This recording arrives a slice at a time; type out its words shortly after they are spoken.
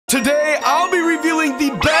Today, I'll be revealing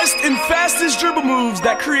the best and fastest dribble moves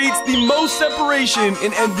that creates the most separation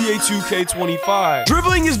in NBA 2K25.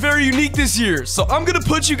 Dribbling is very unique this year, so I'm gonna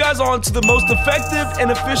put you guys on to the most effective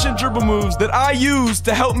and efficient dribble moves that I use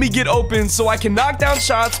to help me get open so I can knock down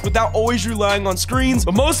shots without always relying on screens,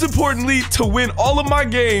 but most importantly, to win all of my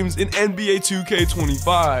games in NBA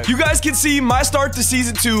 2K25. You guys can see my start to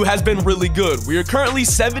Season 2 has been really good. We are currently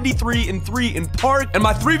 73-3 in Park, and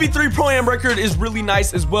my 3v3 Pro-Am record is really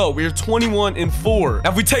nice as well. We are 21-4. Now,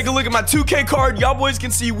 if we take a look at my 2K card, y'all boys can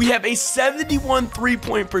see we have a 71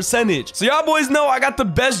 3-point percentage. So y'all boys know I got the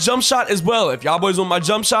best jump shot as well. If y'all boys want my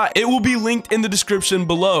jump shot, it will be linked in the description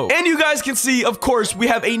below. And you guys can see, of course, we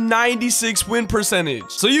have a 96 win percentage.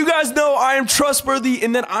 So you guys know I am trustworthy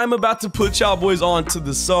and that I'm about to put y'all boys on to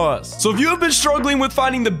the sauce. So if you have been struggling with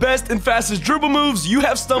finding the best and fastest dribble moves, you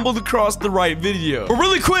have stumbled across the right video. But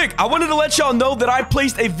really quick, I wanted to let y'all know that I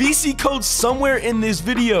placed a VC code somewhere in this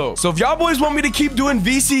video. So if y'all boys want me to keep doing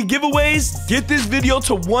VC giveaways, get this video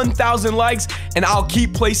to 1,000 likes and I'll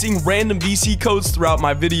keep placing random VC codes throughout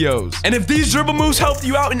my videos. And if these dribble moves helped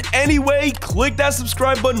you out in any way, click that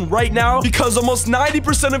subscribe button right now, because almost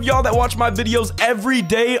 90% of y'all that watch my videos every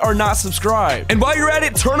day are not subscribed. And while you're at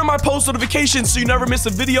it, turn on my post notifications so you never miss a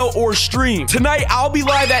video or stream. Tonight, I'll be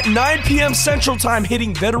live at 9 p.m. Central Time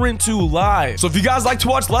hitting Veteran 2 live. So if you guys like to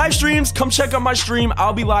watch live streams, come check out my stream.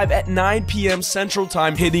 I'll be live at 9 p.m. Central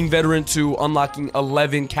Time hitting Veteran 2, unlocking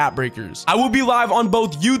 11 cap breakers. I will be live on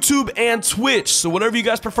both YouTube and Twitch, so whatever you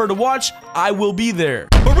guys prefer to watch, I will be there.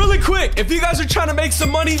 But really quick, if you guys are trying to make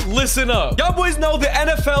some money, listen up. Y'all boys know the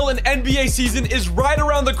NFL and NBA season is right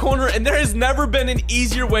around the corner, and there has never been an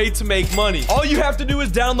easier way to make money. All you have to do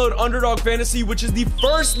is download Underdog Fantasy, which is the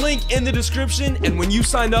first link in the description, and when you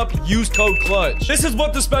sign up, use code CLUTCH. This is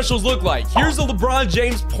what the specials look like. Here's the LeBron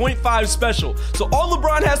James 0.5 special. So all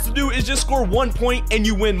LeBron has to do is just score 1 point and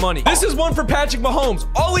you win money. This is one for Patrick Mahomes.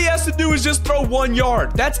 All he has to do is just throw 1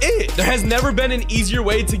 yard. That's it. There has never been an easier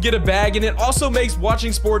way to get a bag, and it also makes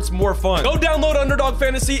watching sports more fun. Go download Underdog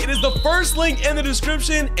Fantasy. It is the first link in the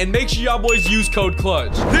description, and make sure y'all boys use code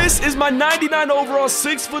CLUTCH. This is my 99 overall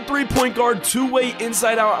 6'3" point guard, two-way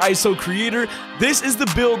inside-out ISO creator. This is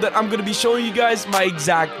the build that I'm going to be showing you guys my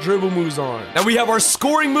exact dribble moves on. Now we have our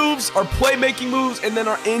scoring moves, our playmaking moves, and then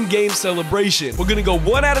our in-game celebration. We're going to go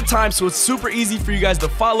one at a time, so it's super easy for you guys to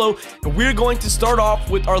follow, and we're going to start off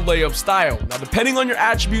with our layup style. Now, depending on your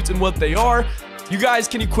attributes and what they are, you guys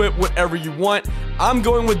can equip whatever you want. I'm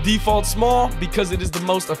going with default small because it is the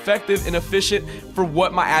most effective and efficient for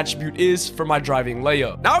what my attribute is for my driving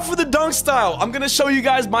layup. Now for the dunk style, I'm going to show you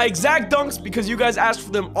guys my exact dunks because you guys ask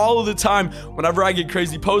for them all of the time whenever I get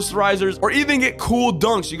crazy posterizers or even get cool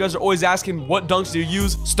dunks. You guys are always asking what dunks do you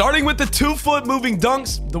use. Starting with the 2-foot moving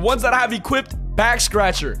dunks, the ones that I have equipped, back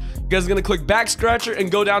scratcher. You guys are going to click back scratcher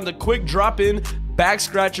and go down to quick drop in back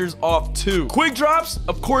scratchers off 2. Quick drops,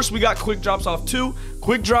 of course, we got quick drops off 2.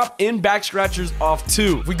 Quick drop in back scratchers off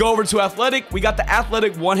 2. If we go over to athletic, we got the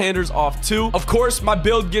athletic one-handers off 2. Of course, my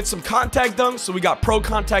build gets some contact dunks, so we got pro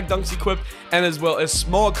contact dunks equipped and as well as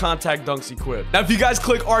small contact dunks equipped. Now, if you guys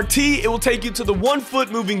click RT, it will take you to the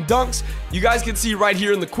 1-foot moving dunks. You guys can see right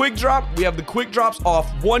here in the quick drop, we have the quick drops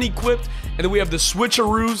off 1 equipped, and then we have the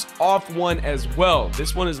switcheroos off 1 as well.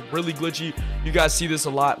 This one is really glitchy. You guys see this a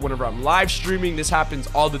lot whenever I'm live streaming. This happens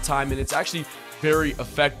all the time, and it's actually very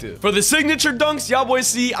effective. For the signature dunks, y'all boys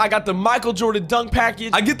see I got the Michael Jordan dunk package.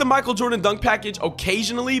 I get the Michael Jordan dunk package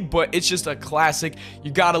occasionally, but it's just a classic. You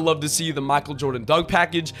gotta love to see the Michael Jordan dunk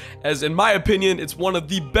package, as in my opinion, it's one of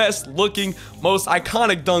the best looking, most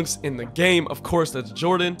iconic dunks in the game. Of course, that's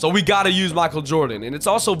Jordan, so we gotta use Michael Jordan, and it's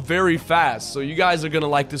also very fast, so you guys are gonna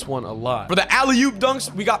like this one a lot. For the alley-oop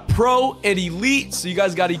dunks, we got pro and elite, so you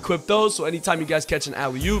guys gotta equip those, so anytime you guys catch an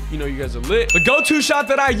alley-oop, you know you guys are lit. The go-to shot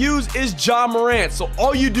that I use is Ja Morant. So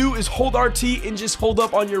all you do is hold RT and just hold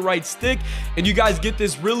up on your right stick, and you guys get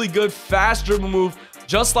this really good fast dribble move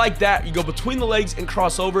just like that. You go between the legs and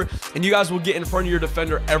cross over, and you guys will get in front of your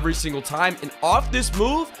defender every single time. And off this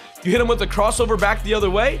move, you hit him with a crossover back the other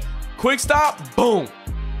way, quick stop, boom.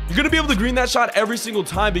 You're going to be able to green that shot every single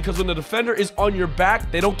time because when the defender is on your back,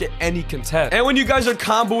 they don't get any contest. And when you guys are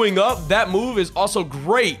comboing up, that move is also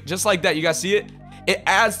great. Just like that. You guys see it? It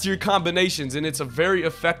adds to your combinations, and it's a very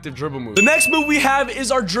effective dribble move. The next move we have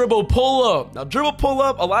is our dribble pull-up. Now, dribble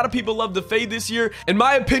pull-up, a lot of people love the fade this year. In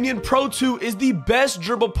my opinion, Pro 2 is the best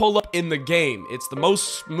dribble pull-up in the game. It's the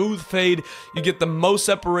most smooth fade. You get the most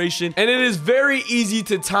separation, and it is very easy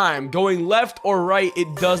to time. Going left or right,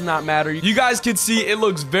 it does not matter. You guys can see it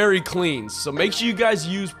looks very clean, so make sure you guys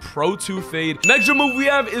use Pro 2 fade. Next dribble move we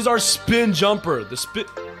have is our spin jumper. The spin...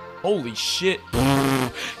 Holy shit.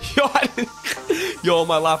 Yo, Yo, on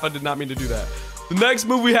my life, I did not mean to do that. The next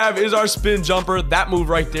move we have is our spin jumper. That move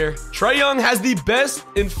right there. Trae Young has the best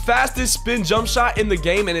and fastest spin jump shot in the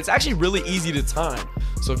game, and it's actually really easy to time.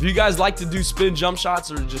 So if you guys like to do spin jump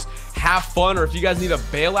shots or just have fun, or if you guys need a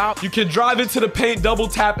bailout, you can drive into the paint, double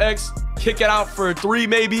tap X, kick it out for a 3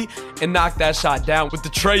 maybe, and knock that shot down with the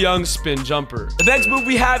Trae Young spin jumper. The next move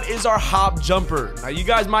we have is our hop jumper. Now you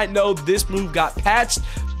guys might know this move got patched,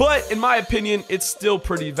 but in my opinion, it's still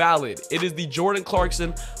pretty valid. It is the Jordan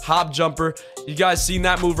Clarkson hop jumper. You guys seen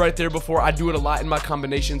that move right there before. I do it a lot in my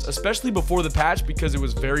combinations, especially before the patch, because it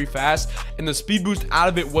was very fast and the speed boost out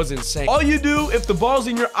of it was insane. All you do, if the ball's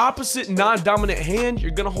in your opposite non-dominant hand,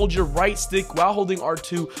 you're gonna hold your right stick while holding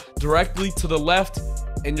R2 directly to the left,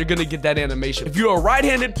 and you're gonna get that animation. If you're a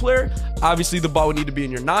right-handed player, obviously the ball would need to be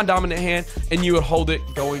in your non-dominant hand and you would hold it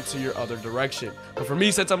going to your other direction. But for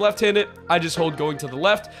me, since I'm left-handed, I just hold going to the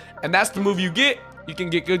left, and that's the move you get. You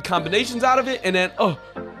can get good combinations out of it, and then, oh,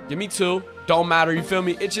 give me 2. Don't matter, you feel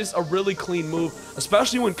me? It's just a really clean move,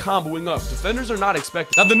 especially when comboing up. Defenders are not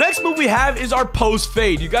expected. Now, the next move we have is our post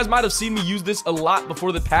fade. You guys might have seen me use this a lot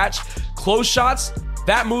before the patch. Close shots.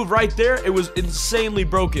 That move right there, it was insanely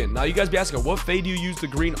broken. Now, you guys be asking, what fade do you use to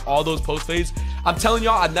green all those post fades? I'm telling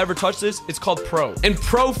y'all, I've never touched this. It's called Pro. And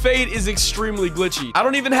Pro fade is extremely glitchy. I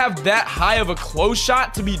don't even have that high of a close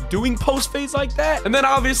shot to be doing post fades like that. And then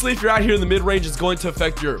obviously, if you're out here in the mid-range, it's going to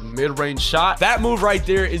affect your mid-range shot. That move right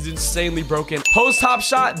there is insanely broken. Post hop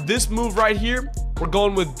shot, this move right here, we're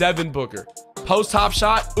going with Devin Booker. Post hop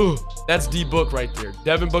shot, ooh, that's D-Book right there.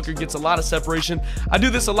 Devin Booker gets a lot of separation. I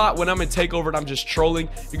do this a lot when I'm in takeover and I'm just trolling.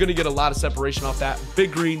 You're gonna get a lot of separation off that.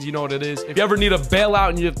 Big greens, you know what it is. If you ever need a bailout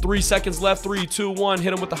and you have 3 seconds left, 3, 2, 1,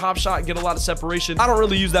 hit him with the hop shot and get a lot of separation. I don't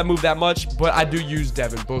really use that move that much, but I do use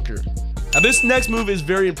Devin Booker. Now, this next move is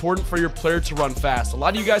very important for your player to run fast. A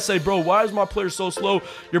lot of you guys say, bro, why is my player so slow?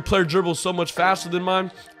 Your player dribbles so much faster than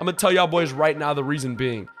mine. I'm gonna tell y'all boys right now the reason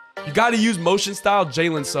being. You gotta use motion style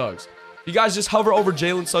Jalen Suggs. You guys just hover over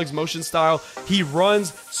Jalen Suggs' motion style. He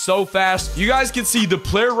runs so fast. You guys can see the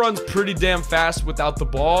player runs pretty damn fast without the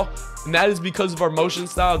ball, and that is because of our motion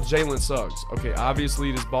style, Jalen Suggs. Okay,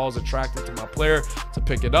 obviously this ball is attracted to my player to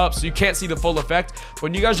pick it up, so you can't see the full effect.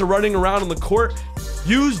 When you guys are running around on the court,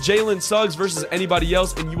 use Jalen Suggs versus anybody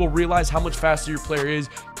else, and you will realize how much faster your player is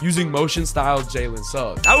using motion style Jalen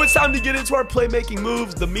Suggs. Now it's time to get into our playmaking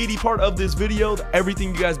moves, the meaty part of this video,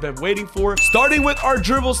 everything you guys been waiting for. Starting with our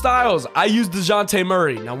dribble styles, I use DeJounte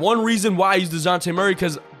Murray. Now, one reason why I use DeJounte Murray,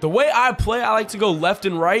 because the way I play, I like to go left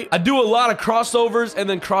and right. I do a lot of crossovers and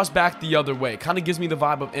then cross back the other way. Kind of gives me the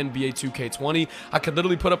vibe of NBA 2K20. I could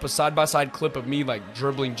literally put up a side-by-side clip of me like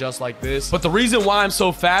dribbling just like this. But the reason why I'm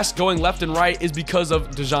so fast going left and right is because of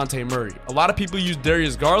DeJounte Murray. A lot of people use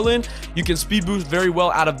Darius Garland. You can speed boost very well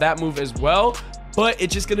out of that move as well, but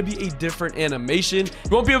it's just going to be a different animation.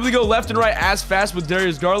 You won't be able to go left and right as fast with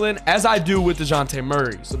Darius Garland as I do with DeJounte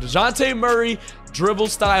Murray. So DeJounte Murray, dribble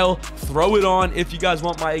style, throw it on if you guys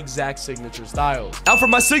want my exact signature styles. Now for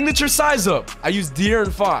my signature size up, I use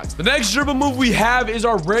De'Aaron Fox. The next dribble move we have is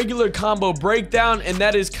our regular combo breakdown, and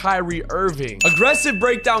that is Kyrie Irving. Aggressive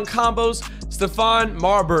breakdown combos, Stephon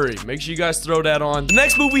Marbury. Make sure you guys throw that on. The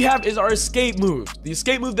next move we have is our escape move. The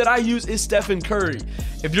escape move that I use is Stephen Curry.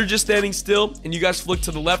 If you're just standing still and you guys flick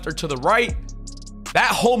to the left or to the right,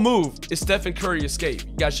 that whole move is Stephen Curry escape.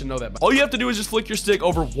 You guys should know that. All you have to do is just flick your stick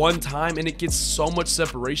over one time and it gets so much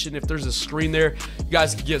separation. If there's a screen there, you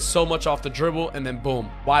guys can get so much off the dribble, and then boom,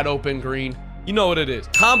 wide open green. You know what it is.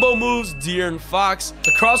 Combo moves, De'Aaron Fox.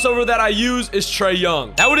 The crossover that I use is Trae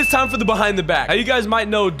Young. Now it is time for the behind the back. Now you guys might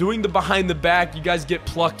know doing the behind the back, you guys get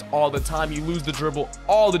plucked all the time. You lose the dribble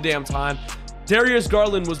all the damn time. Darius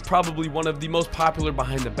Garland was probably one of the most popular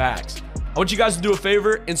behind the backs. I want you guys to do a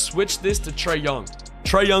favor and switch this to Trae Young.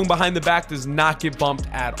 Trae Young behind the back does not get bumped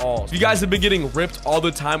at all. If you guys have been getting ripped all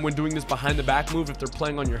the time when doing this behind the back move, if they're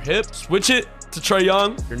playing on your hip, switch it to Trae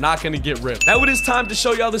Young. You're not going to get ripped. Now it is time to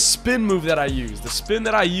show y'all the spin move that I use. The spin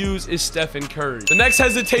that I use is Stephen Curry. The next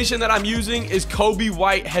hesitation that I'm using is Kobe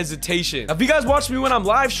White hesitation. Now, if you guys watch me when I'm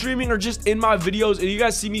live streaming or just in my videos and you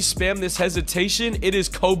guys see me spam this hesitation, it is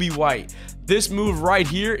Kobe White. This move right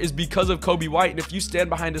here is because of Kobe White, and if you stand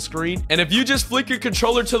behind a screen and if you just flick your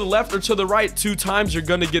controller to the left or to the right 2 times, you're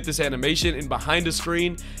gonna get this animation, and behind a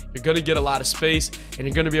screen you're gonna get a lot of space and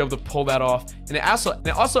you're gonna be able to pull that off. And it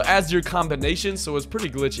also adds to your combination, so it's pretty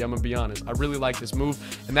glitchy. I'm gonna be honest, I really like this move,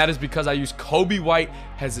 and that is because I use Kobe White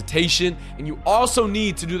hesitation. And you also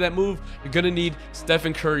need to do that move, you're gonna need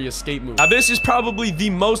Stephen Curry escape move. Now this is probably the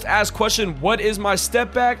most asked question: what is my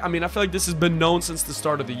step back? I mean, I feel like this has been known since the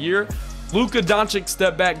start of the year. Luka Doncic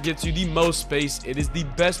step back gets you the most space. It is the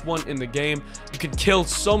best one in the game. You can kill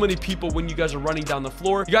so many people when you guys are running down the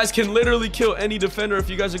floor. You guys can literally kill any defender if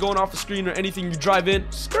you guys are going off the screen or anything. You drive in,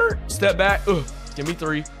 skirt, step back, give me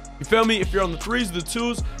 3. You feel me? If you're on the 3s or the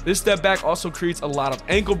 2s, this step back also creates a lot of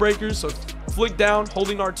ankle breakers. So flick down,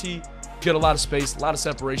 holding RT, get a lot of space, a lot of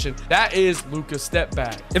separation. That is Luka's step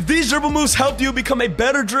back. If these dribble moves helped you become a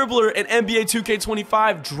better dribbler in NBA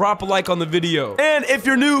 2K25, drop a like on the video. And if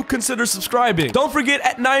you're new, consider subscribing. Don't forget,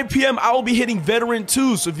 at 9 p.m. I will be hitting Veteran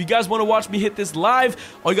 2. So if you guys want to watch me hit this live,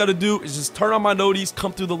 all you got to do is just turn on my noties,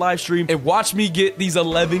 come through the live stream, and watch me get these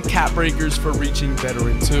 11 cap breakers for reaching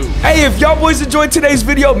Veteran 2. Hey, if y'all boys enjoyed today's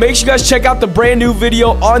video, make sure you guys check out the brand new video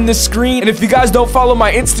on the screen. And if you guys don't follow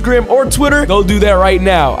my Instagram or Twitter, go do that right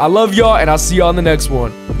now. I love y'all, and I'll see you on the next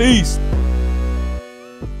one. Peace.